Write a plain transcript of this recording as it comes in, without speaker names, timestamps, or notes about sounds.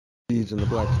needs in the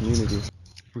black community.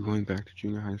 We're going back to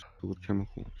junior high school with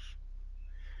chemicals,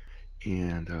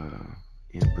 and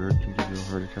Bird can give you a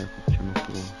heart attack with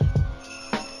chemicals,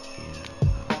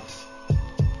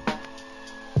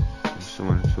 and so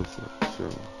on and so forth. So,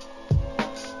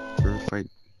 Bird Fight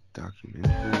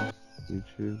documentary,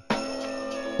 YouTube.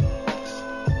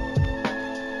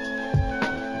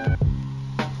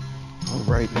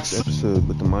 Alright, next episode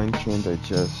with the Mind Can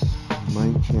Digest.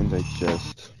 Mind Can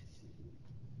Digest.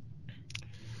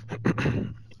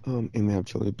 And we have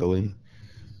Jelly Belly,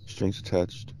 strings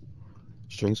attached,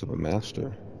 strings of a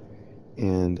master.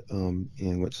 And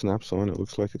what snaps on, it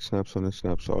looks like it snaps on and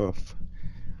snaps off.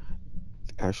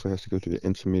 It actually has to go through the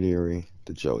intermediary,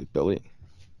 the Jelly Belly.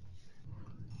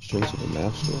 Strings of a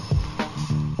master.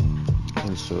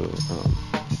 And so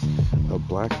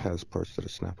black has parts that are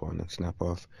snap on and snap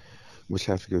off, which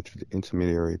have to go through the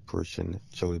intermediary portion,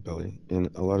 Jelly Belly. And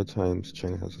a lot of times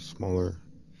China has a smaller,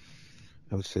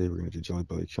 I would say we're going to do Jelly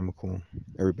Belly chemical.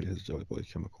 Everybody has Jelly Belly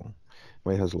chemical.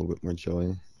 White has a little bit more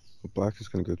jelly. But black is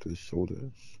going to go through the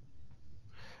shoulders.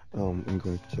 And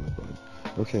going to Jelly Belly.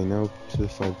 Okay, now to the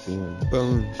 5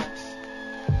 bones.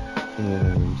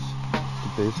 And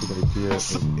the basic idea of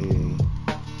a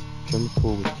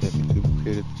chemical which can't be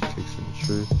duplicated, which takes in the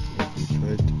truth. If you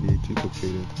tried to be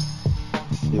duplicated,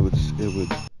 it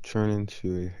would turn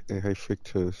into a high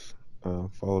fructose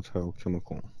volatile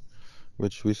chemical,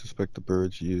 which we suspect the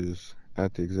birds use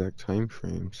at the exact time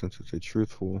frame, since it's a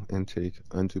truthful intake,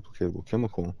 unduplicatable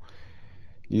chemical,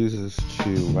 uses to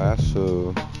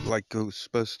lasso, like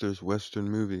Ghostbusters Western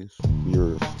movies,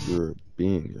 your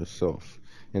being, yourself,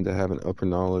 and to have an upper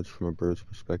knowledge from a bird's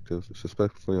perspective,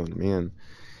 specifically on man,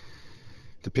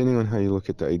 depending on how you look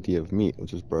at the idea of meat,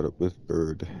 which is brought up with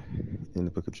Bird in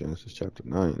the book of Genesis chapter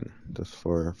 9, thus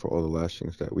far, for all the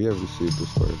lashings that we have received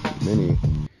thus far, many,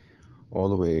 all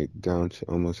the way down to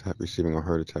almost receiving a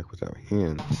heart attack without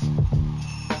hands.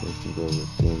 So we can go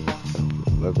with Daniel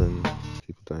chapter 11,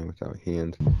 people dying without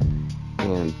hands,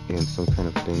 and some kind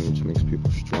of thing which makes people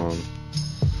strong.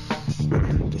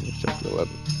 Daniel chapter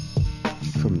 11.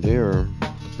 From there,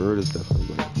 the bird is definitely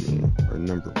going to be our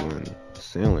number one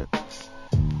assailant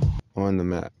on the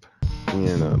map.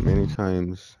 And many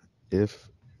times, if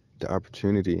the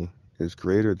opportunity is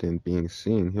greater than being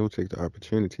seen, he'll take the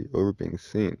opportunity over being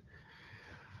seen.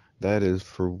 That is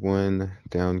for one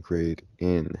downgrade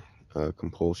in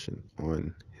compulsion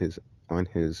on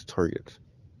his target.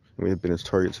 We have been his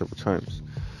target several times.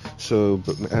 So,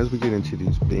 but as we get into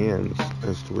these bands,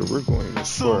 as to where we're going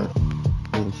as far,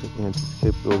 and to the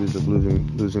capabilities of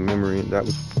losing memory, and that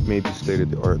was maybe state of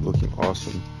the art, looking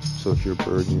awesome. So if you're a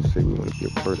bird and you say we want to be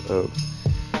a part of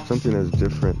something that's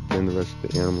different than the rest of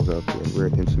the animals out there, and we're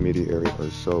an intermediary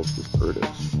ourselves, this bird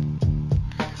is.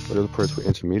 What other parts were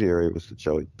intermediary was the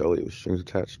Jelly Belly, with strings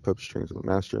attached, pup strings of a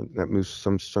master, and that moves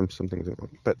some things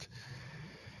along. But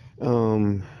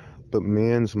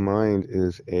man's mind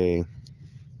is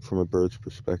from a bird's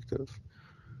perspective,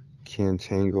 can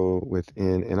tangle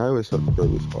within, and I always thought the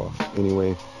bird was off.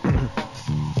 Anyway,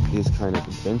 these kind of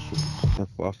inventions and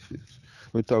philosophies.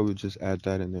 We thought we'd just add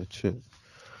that in there too.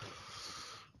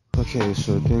 Okay,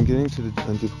 so then getting to the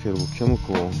unduplicatable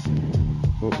chemical,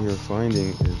 what we are finding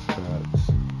is that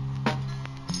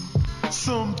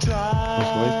most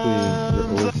likely you're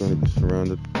always going to be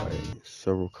surrounded by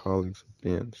several colleagues of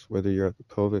bands, whether you're at the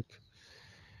pelvic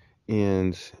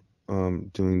and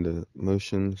doing the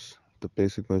motions, the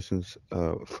basic motions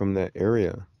from that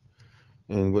area.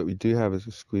 And what we do have is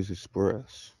a squeezy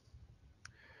sporus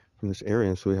from this area,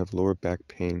 and so we have lower back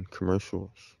pain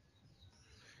commercials,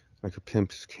 like a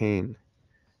pimp's cane,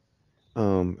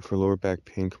 for lower back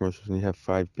pain commercials, and you have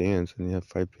 5 bands, and you have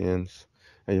 5 bands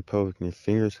at your pelvic, and your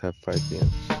fingers have 5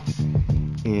 bands.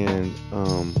 And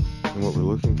what we're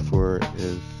looking for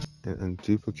is an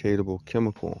unduplicatable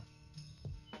chemical.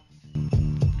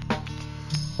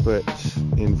 But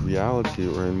in reality,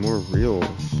 or in more reals,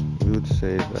 we would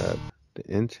say that the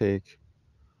intake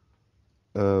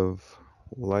of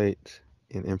light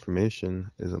and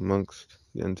information is amongst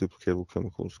the unduplicatable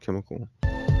chemical,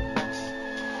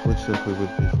 which simply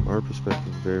would be, from our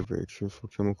perspective, a very, very truthful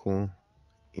chemical,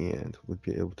 and would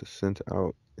be able to send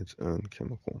out its own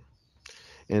chemical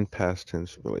in past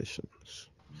tense relations.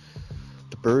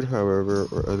 The bird, however,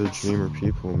 or other dreamer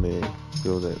people may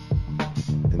feel that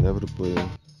inevitably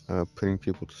putting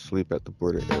people to sleep at the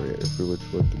border area, if we were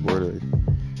to look at the border,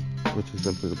 which is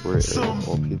simply the border area of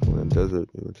all people in the desert,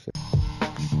 we would say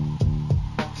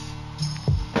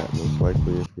that most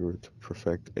likely, if we were to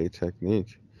perfect a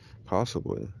technique,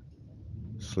 possibly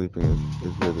sleeping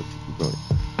is where this is going.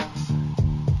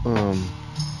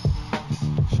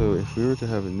 So if we were to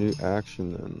have a new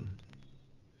action then,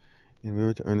 and we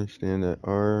were to understand that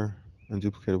our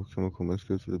unduplicatable chemical must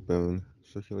go through the bone,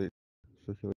 circulate,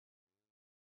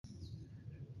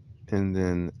 and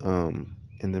then,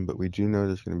 but we do know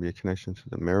there's going to be a connection to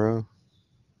the marrow,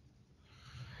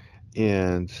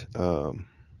 and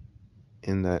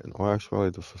in that, in all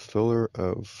actuality, the fulfiller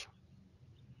of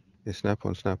a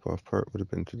snap-on, snap-off part would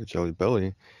have been to the jelly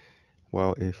belly,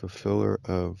 while a fulfiller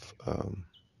of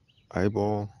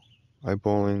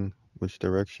eyeballing, which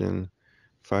direction,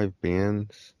 5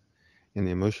 bands, and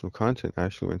the emotional content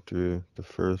actually went through the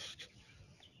first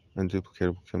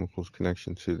unduplicatable chemicals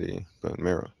connection to the bone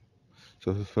marrow.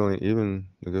 So fulfilling, even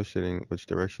negotiating which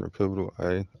direction or pivotal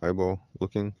eyeball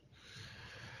looking,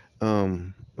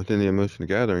 within the emotion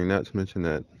gathering, not to mention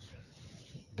that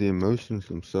the emotions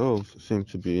themselves seem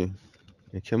to be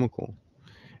a chemical,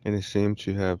 and they seem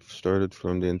to have started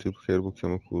from the unduplicatable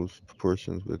chemicals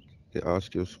proportions with the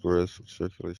osteosporous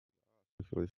circulation.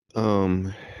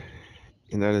 Um,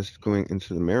 and that is going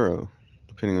into the marrow,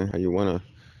 depending on how you wanna,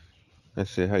 I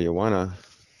say how you wanna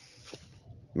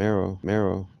marrow,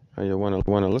 how you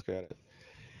wanna look at it.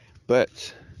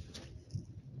 But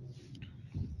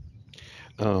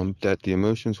that the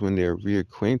emotions, when they are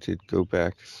reacquainted, go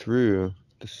back through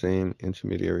the same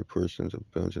intermediary portions of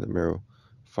bones in the marrow,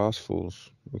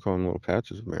 phosphols. We call them little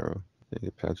patches of marrow.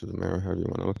 Patches of marrow, however you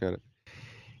want to look at it,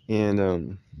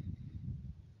 and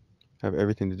have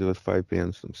everything to do with 5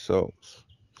 bands themselves.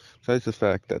 Besides the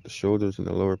fact that the shoulders and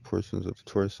the lower portions of the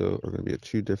torso are going to be at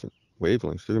 2 different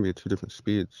wavelengths, they're going to be at 2 different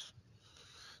speeds.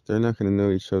 They're not going to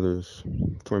know each other's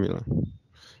formula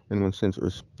in one sense, or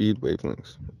speed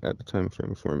wavelengths at the time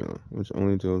frame formula, which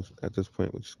only deals at this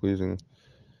point with squeezing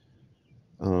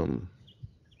um,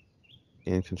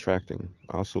 and contracting,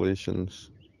 oscillations,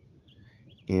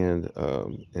 and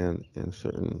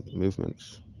certain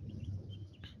movements.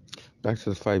 Back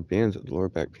to the 5 bands at the lower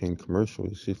back pain commercial,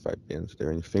 you see 5 bands there,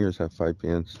 and your fingers have 5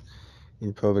 bands, and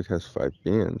your pelvic has 5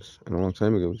 bands. And a long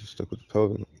time ago, we just stuck with the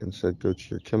pelvic and said go to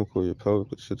your chemical, your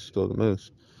pelvic, which sits still the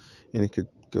most, and it could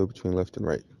go between left and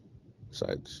right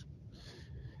sides.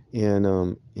 And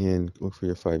look for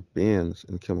your 5 bands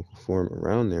in chemical form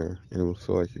around there, and it will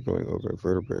feel like you're going over a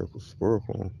vertebrae or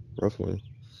sporacule, roughly.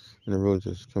 And they're really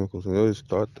just chemicals. And we always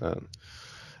thought that. And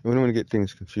we don't want to get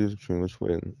things confused between which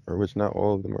way, or which not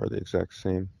all of them are the exact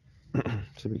same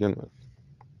to begin with.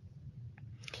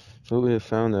 So what we have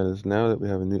found that is now that we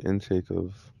have a new intake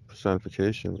of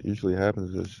personification, what usually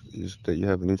happens is that you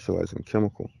have a neutralizing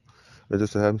chemical. It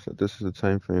just so happens that this is the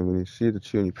time frame when you see the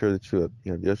two and you pair the two up.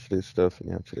 You have yesterday's stuff and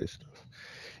you have today's stuff.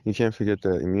 You can't forget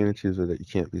that immunities are that you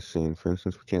can't be seen. For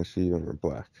instance, we can't see you when we're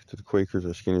black. To the Quakers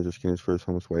or Skinny's first,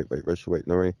 homeless, white, Russian, white,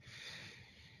 Norway.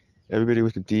 Everybody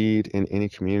with a deed in any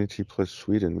community plus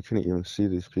Sweden, we couldn't even see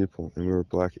these people. And we were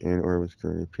black, and or I was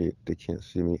going to repeat, they can't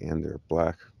see me and they're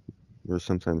black. We're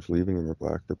sometimes leaving and we're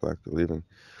black, they're leaving.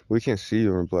 But we can't see you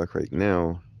and we're black right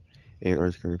now. And or I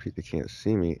was going to repeat, they can't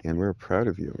see me and we're proud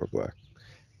of you and we're black.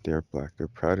 They're black, they're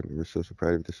proud of me. We're so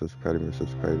proud of you, they're so proud of me, we're so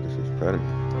proud of you, they're so proud of me.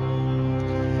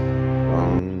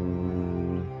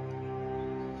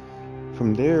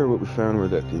 From there, what we found were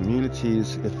that the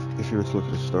immunities, if you were to look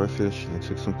at a starfish and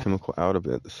took some chemical out of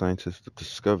it, the scientists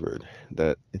discovered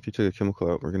that if you took a chemical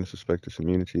out, we're going to suspect its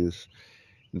immunities,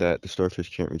 that the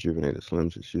starfish can't rejuvenate its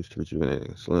limbs. It's used to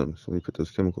rejuvenating its limbs. When you put those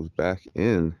chemicals back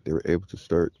in, they were able to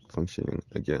start functioning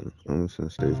again, almost in a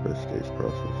stage-by-stage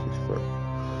process.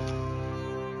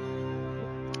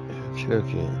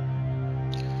 Okay.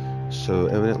 So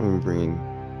evidently we're bringing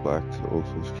black to the old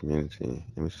foods community,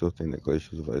 and we still think that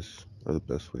glaciers of ice are the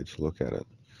best way to look at it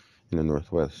in the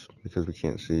Northwest, because we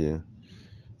can't see you.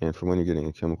 And for when you're getting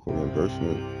a chemical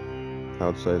reimbursement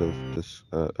outside of this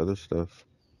other stuff,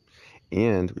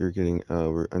 and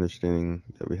we're understanding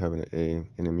that we have an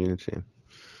immunity.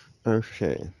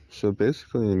 Okay, so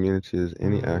basically an immunity is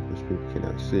any act which people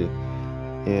cannot see.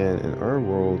 And in our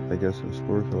world, I guess in the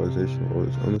spiritualization world,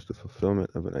 it's almost the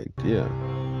fulfillment of an idea,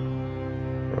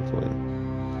 roughly.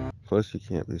 Plus, you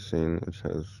can't be seen, which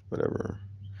has whatever.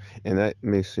 And that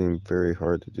may seem very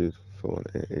hard to do to fulfill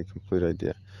a complete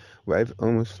idea. Well, I've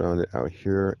almost found it out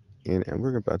here, and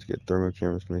we're about to get thermal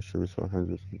cameras to make sure we saw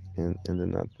hundreds and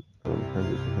then not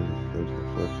hundreds and hundreds of birds in the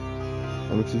flesh.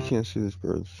 Because you can't see these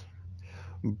birds.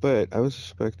 But I would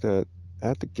suspect that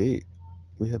at the gate,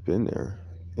 we have been there,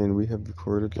 and we have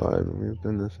recorded live, and we have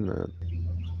done this and that.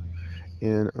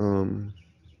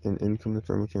 And in come the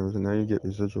thermal cameras, and now you get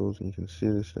residuals, and you can see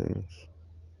these things.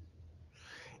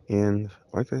 And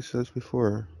like I said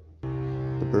before,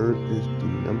 the bird is the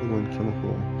 #1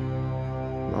 chemical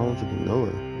knowledgeable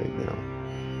knower right now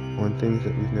on things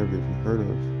that we've never even heard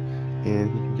of.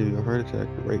 and he can give you a heart attack,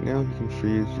 but right now he can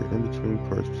freeze your in-between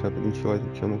parts, which have a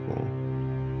neutralizing chemical.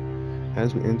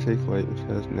 As we intake light, which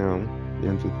has now the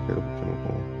unduplicatable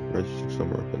chemical registered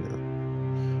somewhere up in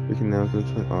there, we can now go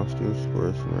to an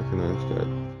osteospores and recognize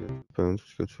that bones,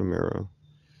 which go to a marrow.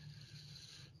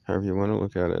 However you want to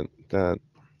look at it, that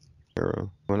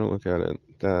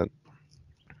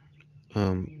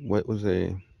what was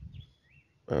a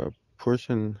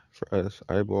portion for us,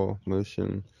 eyeball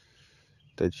motion,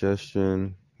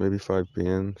 digestion, maybe 5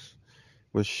 bands,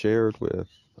 was shared with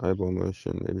eyeball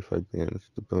motion, maybe 5 bands,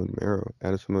 the bone marrow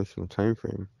at its emotional time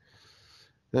frame.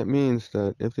 That means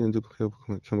that if the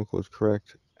unduplicatable chemical is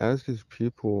correct, as these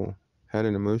people had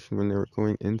an emotion when they were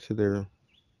going into their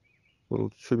little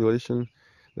tribulation,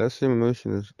 that same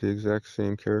emotion is the exact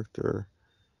same character,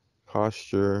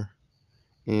 posture,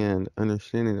 and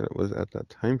understanding that it was at that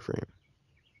time frame.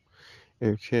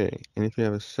 Okay, and if you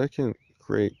have a second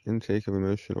great intake of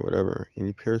emotion or whatever, and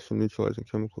you pair some neutralizing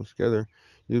chemicals together,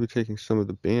 you'll be taking some of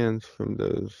the bands from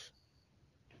those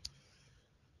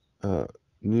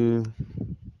new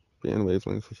band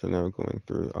wavelengths, which are now going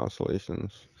through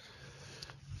oscillations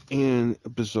and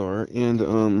bizarre,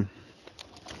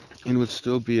 and would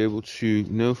still be able to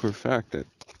know for a fact that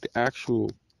the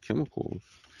actual chemicals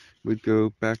would go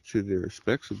back to their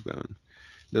specks of bone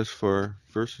thus far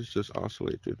versus just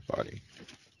oscillate through the body.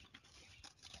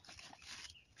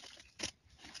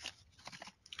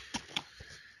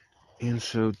 And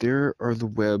so there are the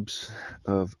webs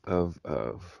of of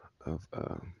of of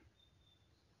uh,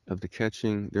 of the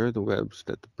catching. There are the webs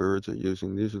that the birds are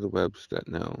using. These are the webs that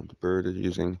now the bird is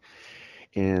using,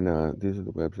 and these are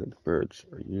the webs that the birds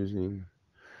are using.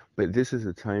 But this is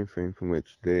the time frame from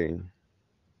which they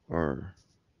are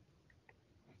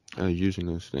using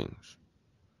those things.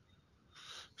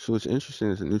 So what's interesting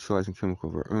is that neutralizing chemical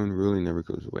of our own really never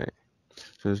goes away.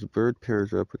 So as the bird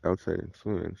pairs up with outside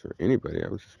influence, or anybody, I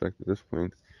would suspect at this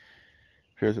point,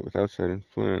 pairs up with outside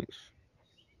influence,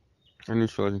 our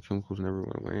neutralizing chemicals never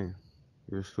went away.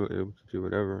 We were still able to do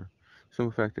whatever. The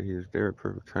simple fact that he is there at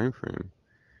perfect time frame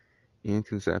and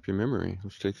can zap your memory,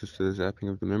 which takes us to the zapping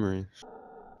of the memory.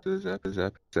 To the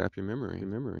zap your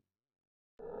memory.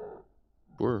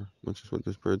 Or, which is what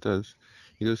this bird does.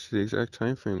 He goes to the exact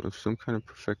time frame of some kind of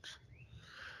perfect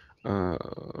uh,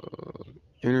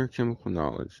 inner chemical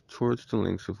knowledge towards the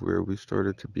links of where we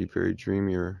started to be very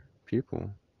dreamier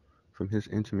people from his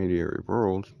intermediary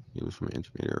world. He was from an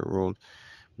intermediary world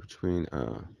between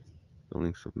the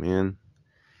links of man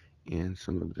and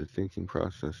some of the thinking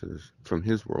processes from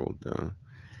his world.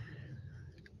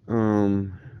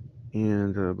 Um,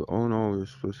 but all in all, we were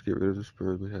supposed to get rid of this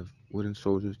bird. We have wooden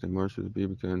soldiers. They march with a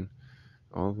BB gun.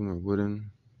 All of them are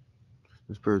wooden.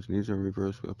 This bird's knees are in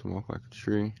reverse. We have to walk like a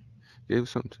tree. Gave us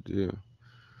something to do.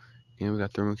 And we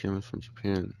got thermal cameras from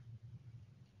Japan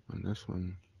on this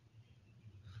one.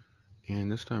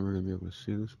 And this time we're gonna be able to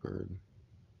see this bird.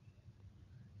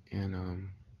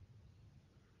 And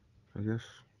I guess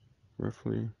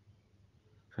roughly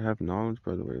to have knowledge,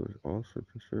 by the way, was also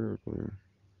considerably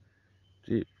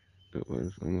deep. It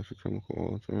was almost a chemical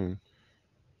all its own.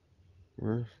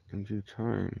 Worth in due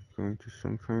time going through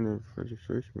some kind of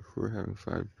registration before having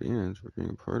 5 bands or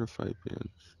being a part of 5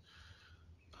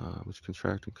 bands, which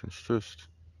contract and constrict.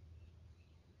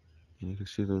 And you can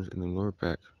see those in the lower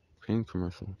back pain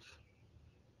commercials.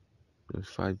 There's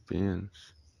 5 bands.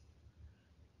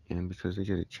 And because they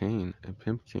get a cane, a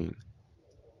pimp cane,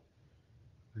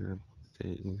 you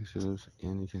can see those,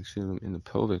 and you can see them in the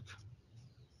pelvic.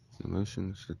 The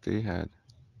motions that they had,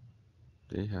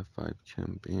 they have 5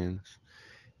 chem bands.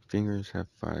 Fingers have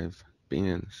 5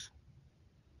 bands.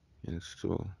 And it's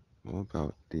still all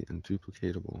about the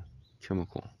unduplicatable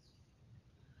chemical.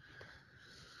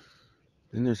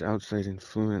 Then there's outside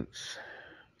influence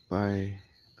by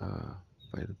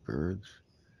the birds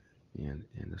and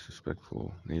the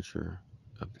suspectful nature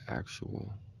of the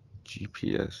actual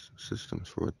GPS systems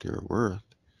for what they're worth.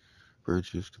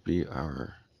 Birds used to be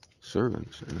our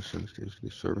servants, in a sense. They used to be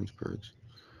servants birds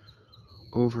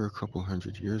over a couple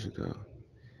hundred years ago.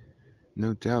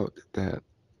 No doubt that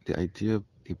the idea of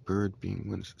a bird being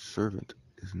one's servant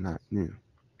is not new.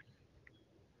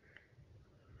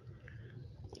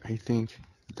 I think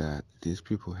that these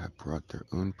people have brought their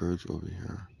own birds over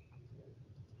here,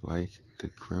 like the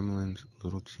gremlin's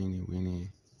little teeny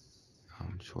weeny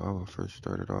chihuahua first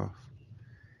started off.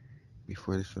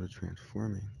 Before they started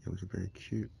transforming, it was a very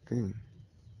cute thing.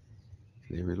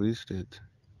 They released it,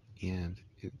 and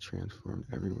it transformed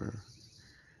everywhere.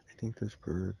 I think this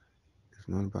bird is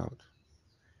known about,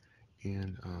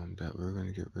 and that we're going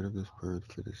to get rid of this bird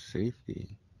for the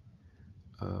safety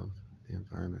of the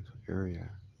environmental area.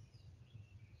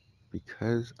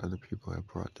 because other people have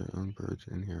brought their own birds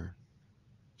in here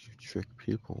to trick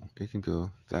people, it can go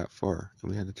that far.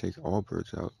 And we had to take all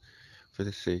birds out for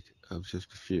the sake of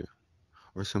just a few,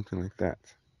 or something like that.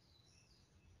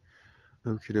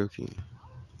 Okie dokie.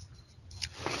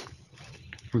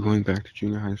 We're going back to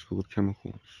junior high school with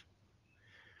chemicals.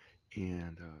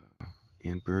 And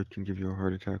bird can give you a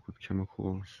heart attack with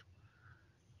chemicals,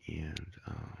 and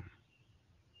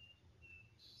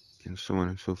and so on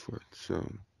and so forth.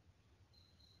 So,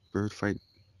 bird fight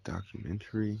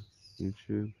documentary,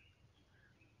 YouTube.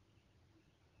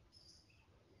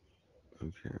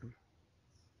 Okay.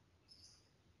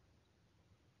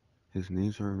 His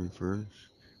knees are in reverse,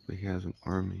 but he has an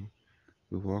army.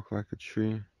 We walk like a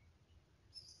tree,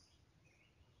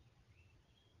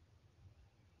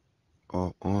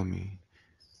 all on me.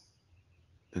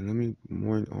 And let me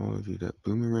warn all of you that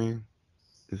Boomerang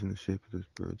is in the shape of this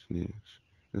bird's knees.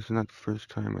 This is not the first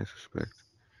time I suspect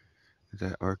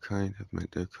that our kind have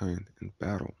met their kind in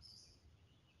battle.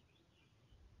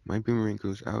 My boomerang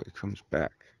goes out, it comes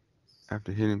back,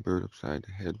 after hitting Bird upside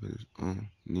the head with his own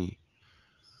knee.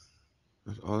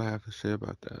 That's all I have to say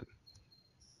about that.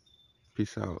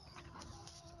 Peace out.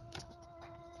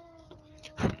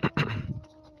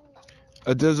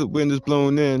 A desert wind is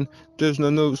blowing in. There's no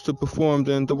notes to perform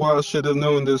then. The wild should have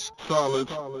known this. Solid.